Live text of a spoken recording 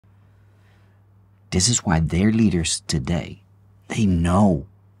This is why their leaders today, they know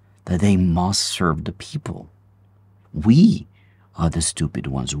that they must serve the people. We are the stupid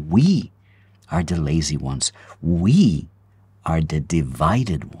ones. We are the lazy ones. We are the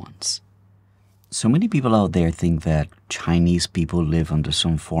divided ones. So many people out there think that Chinese people live under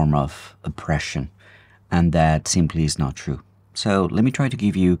some form of oppression, and that simply is not true. So let me try to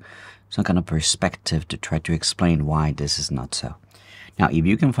give you some kind of perspective to try to explain why this is not so. Now, if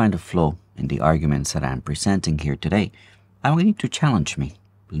you can find a flaw in the arguments that I'm presenting here today, I want you to challenge me.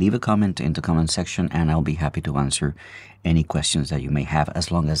 Leave a comment in the comment section and I'll be happy to answer any questions that you may have,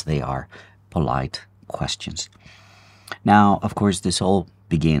 as long as they are polite questions. Now, of course, this all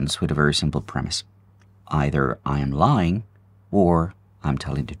begins with a very simple premise. Either I am lying or I'm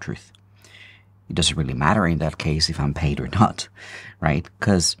telling the truth. It doesn't really matter in that case if I'm paid or not, right?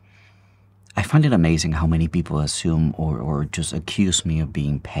 Because I find it amazing how many people assume or just accuse me of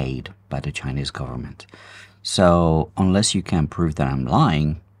being paid by the Chinese government. So unless you can prove that I'm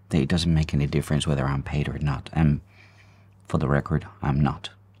lying, it doesn't make any difference whether I'm paid or not. And for the record, I'm not,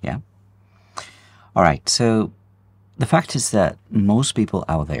 yeah? All right, so the fact is that most people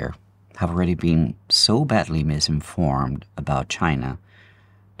out there have already been so badly misinformed about China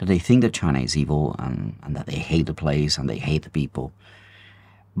that they think that China is evil and that they hate the place and they hate the people.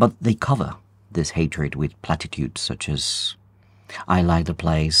 But they cover this hatred with platitudes such as, I like the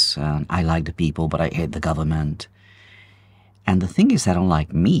place, and I like the people, but I hate the government. And the thing is that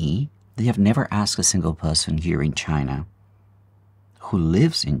unlike me, they have never asked a single person here in China who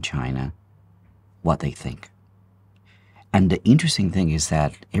lives in China what they think. And the interesting thing is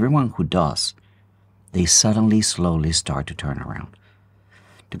that everyone who does, they suddenly slowly start to turn around.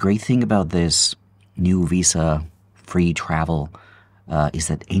 The great thing about this new visa-free travel is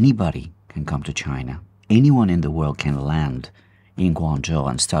that anybody can come to China. Anyone in the world can land in Guangzhou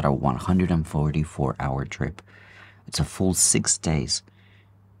and start a 144-hour trip. It's a full 6 days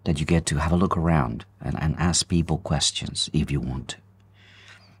that you get to have a look around and ask people questions if you want to.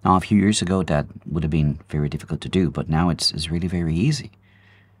 Now, a few years ago, that would have been very difficult to do, but now it's really very easy.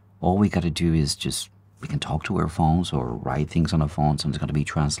 All we got to do is we can talk to our phones or write things on our phones, and it's going to be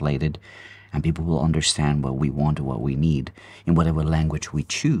translated, and people will understand what we want or what we need in whatever language we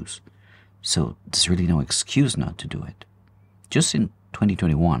choose. So there's really no excuse not to do it. Just in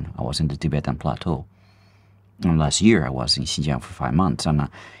 2021, I was in the Tibetan Plateau. And last year, I was in Xinjiang for 5 months, and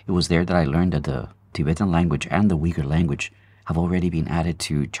it was there that I learned that the Tibetan language and the Uyghur language have already been added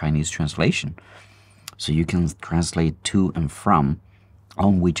to Chinese translation. So you can translate to and from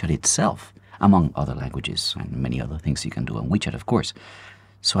on WeChat itself, among other languages and many other things you can do on WeChat, of course.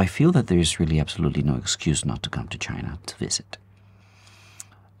 So I feel that there's really absolutely no excuse not to come to China to visit.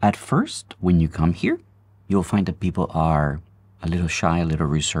 At first, when you come here, you'll find that people are a little shy, a little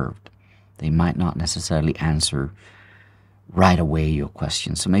reserved. They might not necessarily answer right away your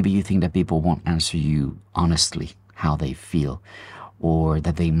questions. So maybe you think that people won't answer you honestly how they feel, or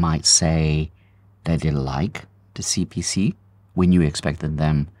that they might say that they like the CPC when you expected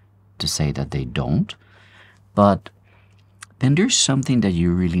them to say that they don't. But then there's something that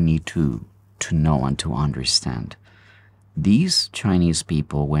you really need to know and to understand. These Chinese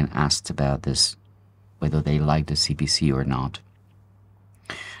people, when asked about this, whether they like the CPC or not,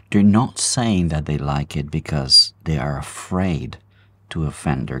 they're not saying that they like it because they are afraid to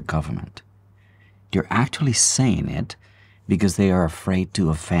offend their government. They're actually saying it because they are afraid to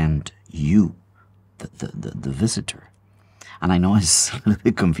offend you, the visitor. And I know it's a little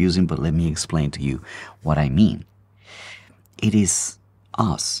bit confusing, but let me explain to you what I mean. It is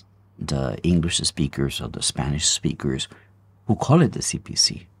us, the English speakers or the Spanish speakers, who call it the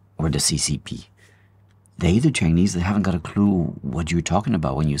CPC or the CCP. They, the Chinese, they haven't got a clue what you're talking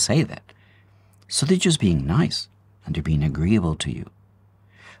about when you say that. So they're just being nice and they're being agreeable to you.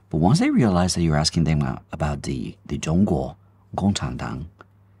 But once they realize that you're asking them about the Zhongguo Gongchangdang,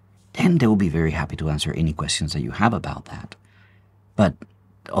 then they will be very happy to answer any questions that you have about that. But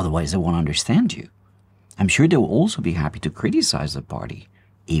otherwise, they won't understand you. I'm sure they will also be happy to criticize the party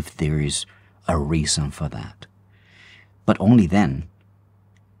if there is a reason for that. But only then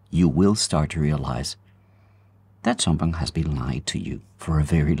you will start to realize that something has been lied to you for a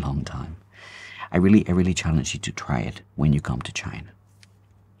very long time. I really challenge you to try it when you come to China.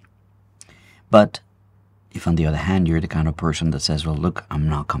 But if on the other hand, you're the kind of person that says, well, look, I'm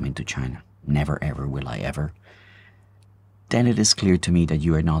not coming to China. Never, ever will I ever. Then it is clear to me that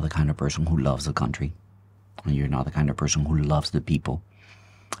you are not the kind of person who loves the country. And you're not the kind of person who loves the people.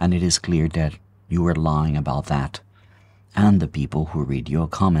 And it is clear that you are lying about that. And the people who read your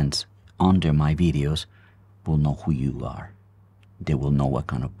comments under my videos will know who you are. They will know what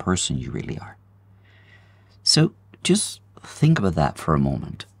kind of person you really are. So just think about that for a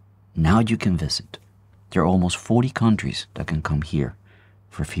moment. Now you can visit. There are almost 40 countries that can come here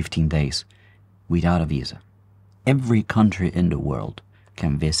for 15 days without a visa. Every country in the world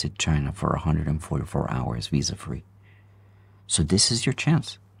can visit China for 144 hours visa-free. So this is your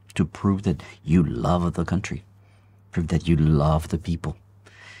chance to prove that you love the country, prove that you love the people.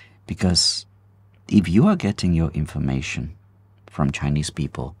 Because if you are getting your information from Chinese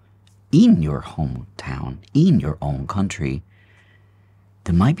people in your hometown, in your own country,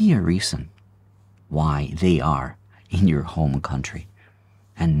 there might be a reason why they are in your home country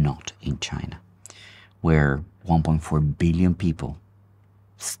and not in China, where 1.4 billion people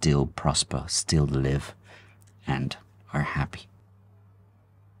still prosper, still live, and are happy.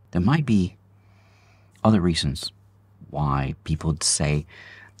 There might be other reasons why people say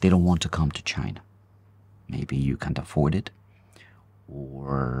they don't want to come to China. Maybe you can't afford it,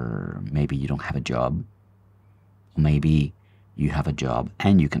 or maybe you don't have a job, or maybe you have a job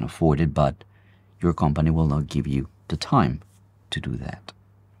and you can afford it, but your company will not give you the time to do that.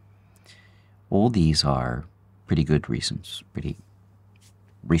 All these are pretty good reasons, pretty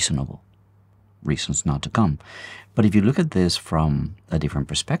reasonable reasons not to come. But if you look at this from a different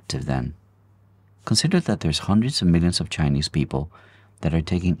perspective, then consider that there's hundreds of millions of Chinese people that are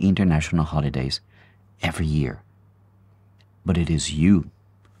taking international holidays every year. But it is you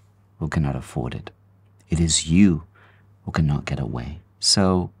who cannot afford it. It is you who cannot get away.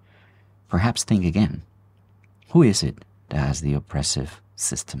 So perhaps think again. Who is it that has the oppressive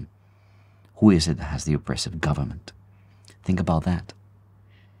system? Who is it that has the oppressive government? Think about that.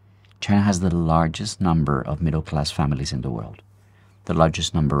 China has the largest number of middle-class families in the world, the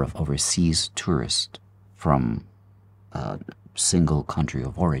largest number of overseas tourists from a single country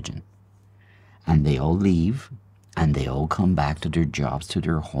of origin. And they all leave, and they all come back to their jobs, to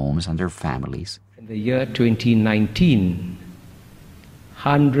their homes and their families. In the year 2019,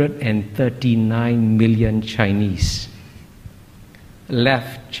 139 million Chinese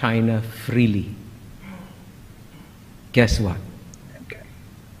left China freely. Guess what?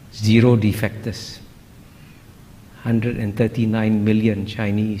 Zero defectors. 139 million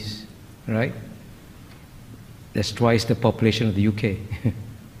Chinese, right? That's twice the population of the UK.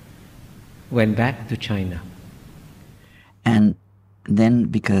 Went back to China. And then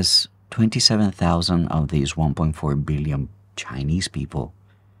because 27,000 of these 1.4 billion Chinese people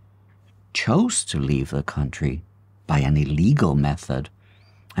chose to leave the country by an illegal method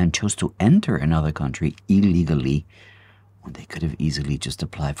and chose to enter another country illegally, when they could have easily just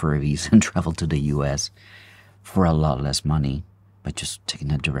applied for a visa and traveled to the US for a lot less money by just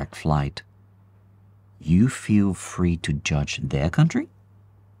taking a direct flight. You feel free to judge their country?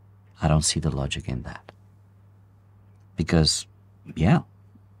 I don't see the logic in that. Because, yeah,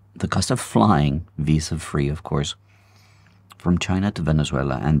 the cost of flying visa-free, of course, from China to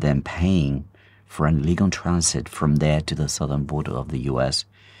Venezuela and then paying for an illegal transit from there to the southern border of the US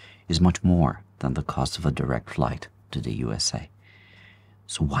is much more than the cost of a direct flight to the USA.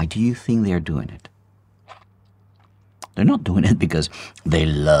 So why do you think they're doing it? They're not doing it because they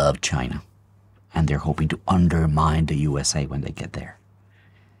love China and they're hoping to undermine the USA when they get there.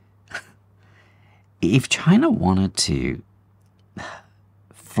 If China wanted to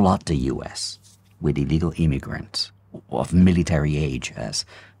flood the US with illegal immigrants of military age, as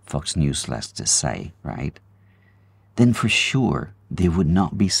Fox News likes to say, right? Then for sure they would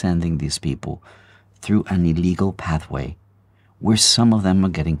not be sending these people through an illegal pathway where some of them are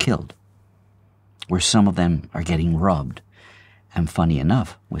getting killed, where some of them are getting robbed, and funny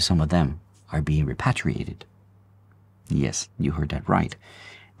enough, where some of them are being repatriated. Yes, you heard that right.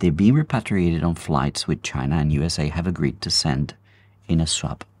 They're being repatriated on flights which China and USA have agreed to send in a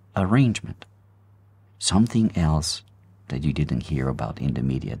swap arrangement. Something else that you didn't hear about in the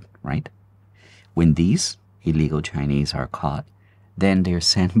media, right? When these illegal Chinese are caught, then they're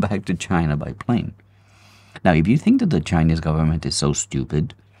sent back to China by plane. Now, if you think that the Chinese government is so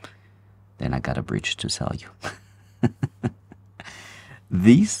stupid, then I got a bridge to sell you.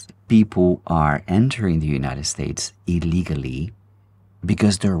 These people are entering the United States illegally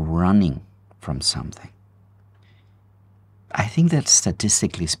because they're running from something. I think that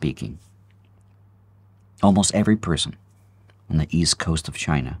statistically speaking, almost every person on the east coast of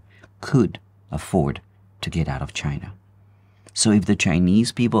China could afford to get out of China. So if the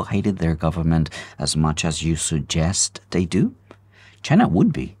Chinese people hated their government as much as you suggest they do, China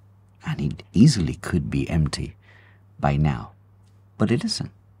would be, and it easily could be empty by now. But it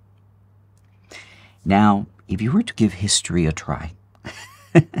isn't. Now, if you were to give history a try,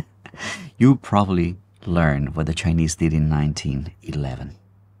 you'll probably learn what the Chinese did in 1911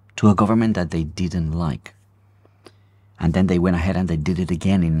 to a government that they didn't like. And then they went ahead and they did it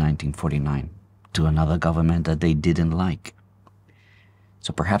again in 1949 to another government that they didn't like.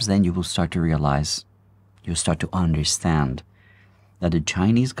 So perhaps then you will start to realize, you'll start to understand that the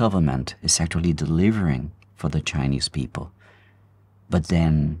Chinese government is actually delivering for the Chinese people. But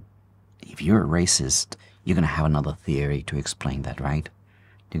then, if you're a racist, you're going to have another theory to explain that, right?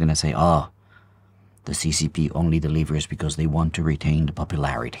 You're going to say, oh, the CCP only delivers because they want to retain the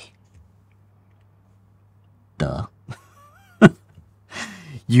popularity. Duh.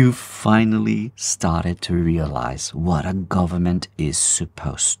 You finally started to realize what a government is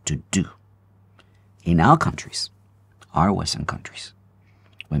supposed to do. In our countries, our Western countries,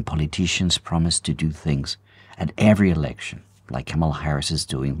 when politicians promise to do things at every election, like Kamala Harris is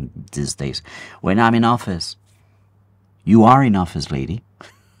doing these days, when I'm in office, you are in office, lady.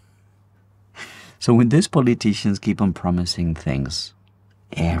 So when these politicians keep on promising things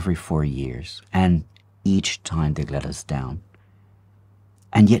every 4 years, and each time they let us down,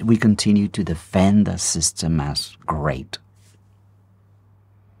 and yet we continue to defend the system as great,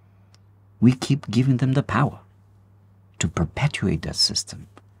 we keep giving them the power to perpetuate that system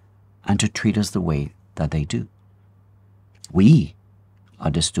and to treat us the way that they do. We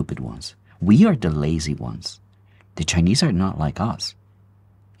are the stupid ones. We are the lazy ones. The Chinese are not like us.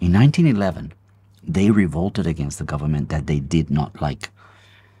 In 1911, they revolted against the government that they did not like.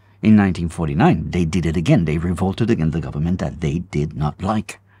 In 1949, they did it again. They revolted against the government that they did not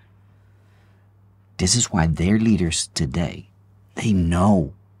like. This is why their leaders today, they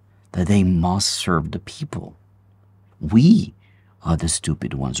know that they must serve the people. We are the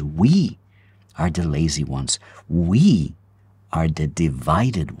stupid ones. We are the lazy ones. We are the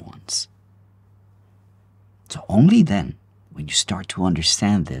divided ones. So only then, when you start to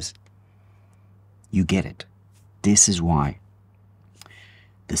understand this, you get it. This is why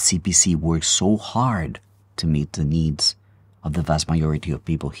the CPC works so hard to meet the needs of the vast majority of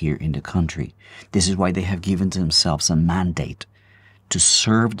people here in the country. This is why they have given themselves a mandate to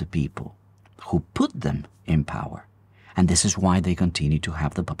serve the people who put them in power. And this is why they continue to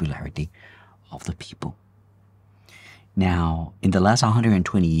have the popularity of the people. Now, in the last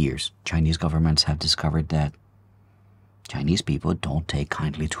 120 years, Chinese governments have discovered that Chinese people don't take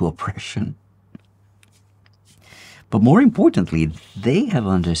kindly to oppression. But more importantly, they have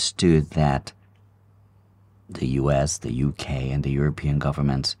understood that the US, the UK, and the European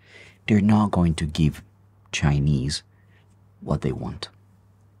governments, they're not going to give Chinese what they want.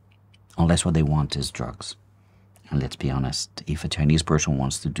 Unless what they want is drugs. And let's be honest, if a Chinese person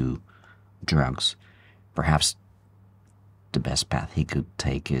wants to do drugs, perhaps the best path he could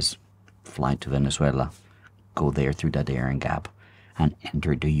take is fly to Venezuela, go there through that Darien Gap, and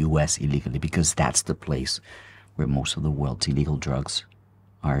enter the US illegally, because that's the place where most of the world's illegal drugs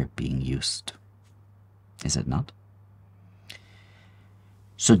are being used. Is it not?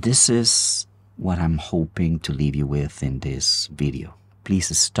 So this is what I'm hoping to leave you with in this video.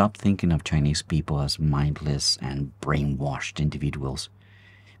 Please stop thinking of Chinese people as mindless and brainwashed individuals,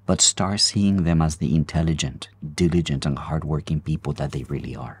 but start seeing them as the intelligent, diligent, and hardworking people that they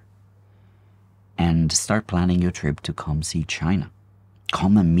really are. And start planning your trip to come see China.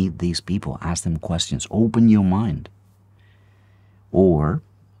 Come and meet these people, ask them questions, open your mind. Or,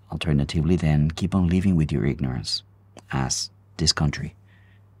 alternatively then, keep on living with your ignorance, as this country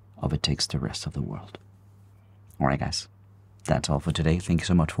overtakes the rest of the world. Alright guys, that's all for today. Thank you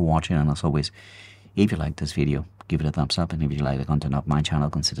so much for watching, and as always, if you like this video, give it a thumbs up, and if you like the content of my channel,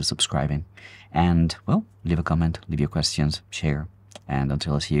 consider subscribing. And, well, leave a comment, leave your questions, share, and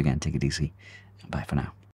until I see you again, take it easy, and bye for now.